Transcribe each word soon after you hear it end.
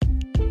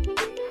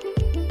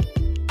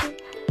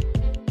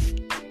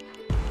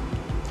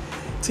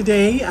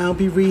Today I'll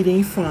be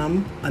reading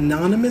from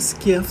Anonymous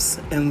Gifts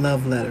and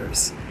Love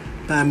Letters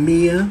by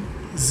Mia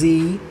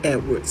Z.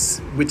 Edwards,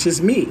 which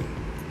is me.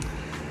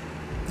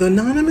 The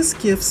anonymous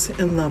gifts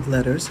and love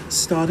letters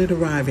started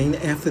arriving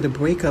after the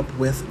breakup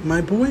with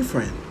my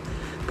boyfriend.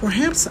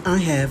 Perhaps I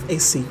have a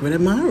secret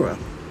admirer.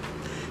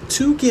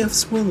 2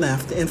 gifts were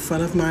left in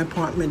front of my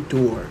apartment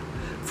door.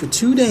 For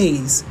 2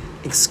 days,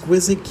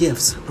 exquisite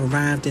gifts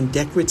arrived in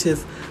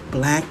decorative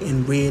black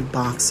and red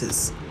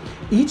boxes.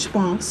 Each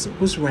box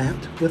was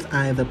wrapped with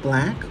either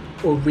black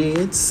or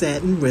red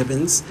satin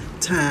ribbons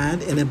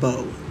tied in a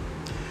bow.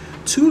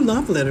 2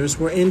 love letters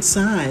were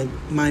inside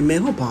my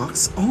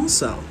mailbox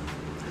also.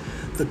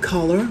 The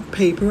color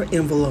paper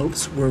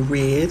envelopes were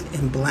red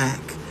and black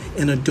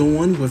and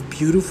adorned with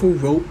beautiful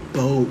rope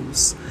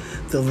bows.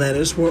 The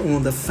letters were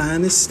on the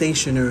finest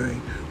stationery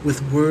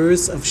with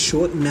words of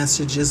short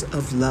messages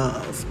of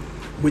love,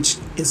 which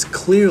is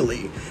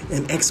clearly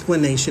an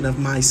explanation of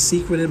my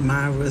secret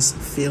admirer's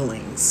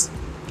feelings.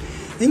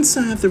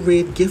 Inside the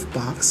red gift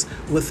box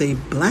with a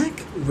black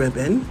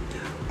ribbon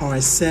are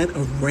a set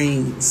of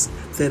rings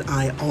that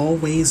I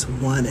always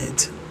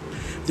wanted.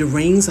 The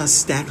rings are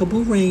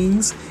stackable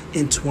rings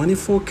in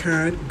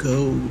 24-karat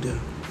gold.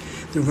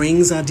 The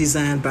rings are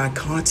designed by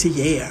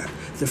Cartier,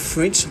 the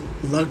French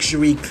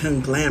luxury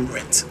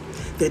conglomerate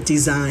that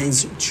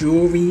designs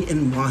jewelry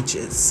and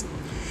watches.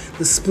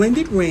 The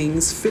splendid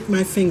rings fit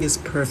my fingers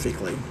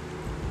perfectly.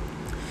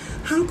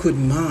 How could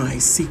my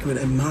secret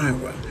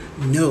admirer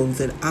know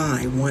that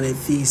I wanted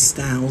these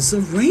styles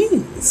of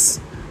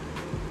rings?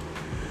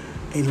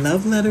 A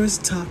love letter is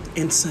tucked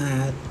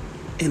inside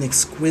an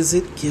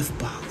exquisite gift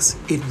box.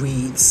 It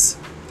reads,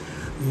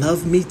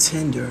 "Love me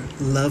tender,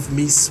 love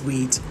me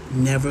sweet,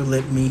 never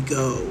let me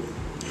go."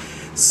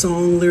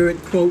 Song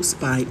lyric quotes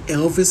by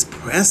Elvis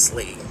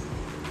Presley.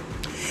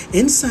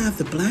 Inside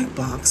the black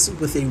box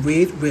with a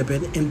red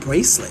ribbon and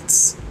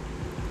bracelets.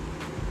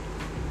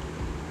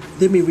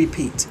 Let me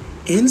repeat.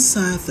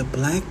 Inside the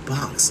black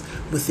box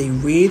with a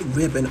red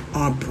ribbon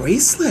are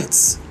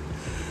bracelets.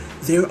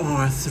 There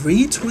are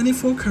 3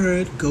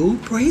 24-karat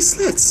gold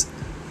bracelets.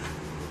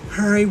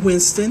 Harry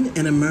Winston,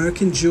 an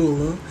American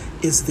jeweler,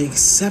 is the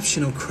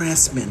exceptional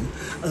craftsman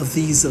of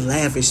these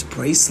lavish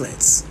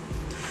bracelets.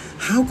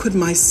 How could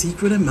my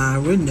secret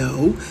admirer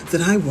know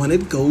that I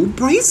wanted gold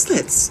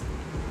bracelets?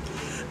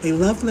 A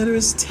love letter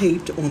is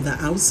taped on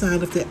the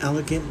outside of the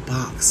elegant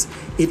box.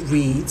 It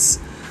reads,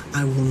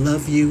 "I will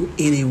love you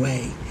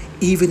anyway.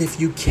 Even if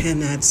you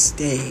cannot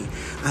stay,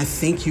 I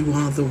think you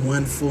are the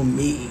one for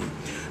me."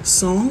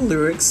 Song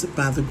lyrics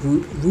by the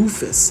group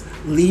Rufus,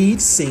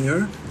 lead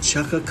singer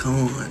Chaka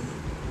Khan.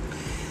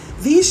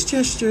 These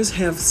gestures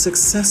have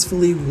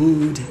successfully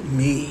wooed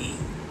me.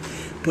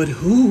 But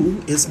who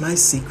is my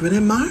secret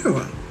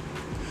admirer?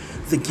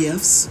 The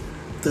gifts,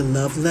 the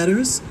love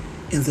letters,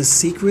 and the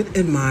secret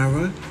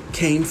admirer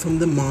came from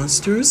the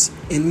monsters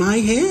in my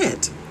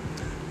head.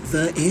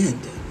 The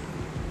end.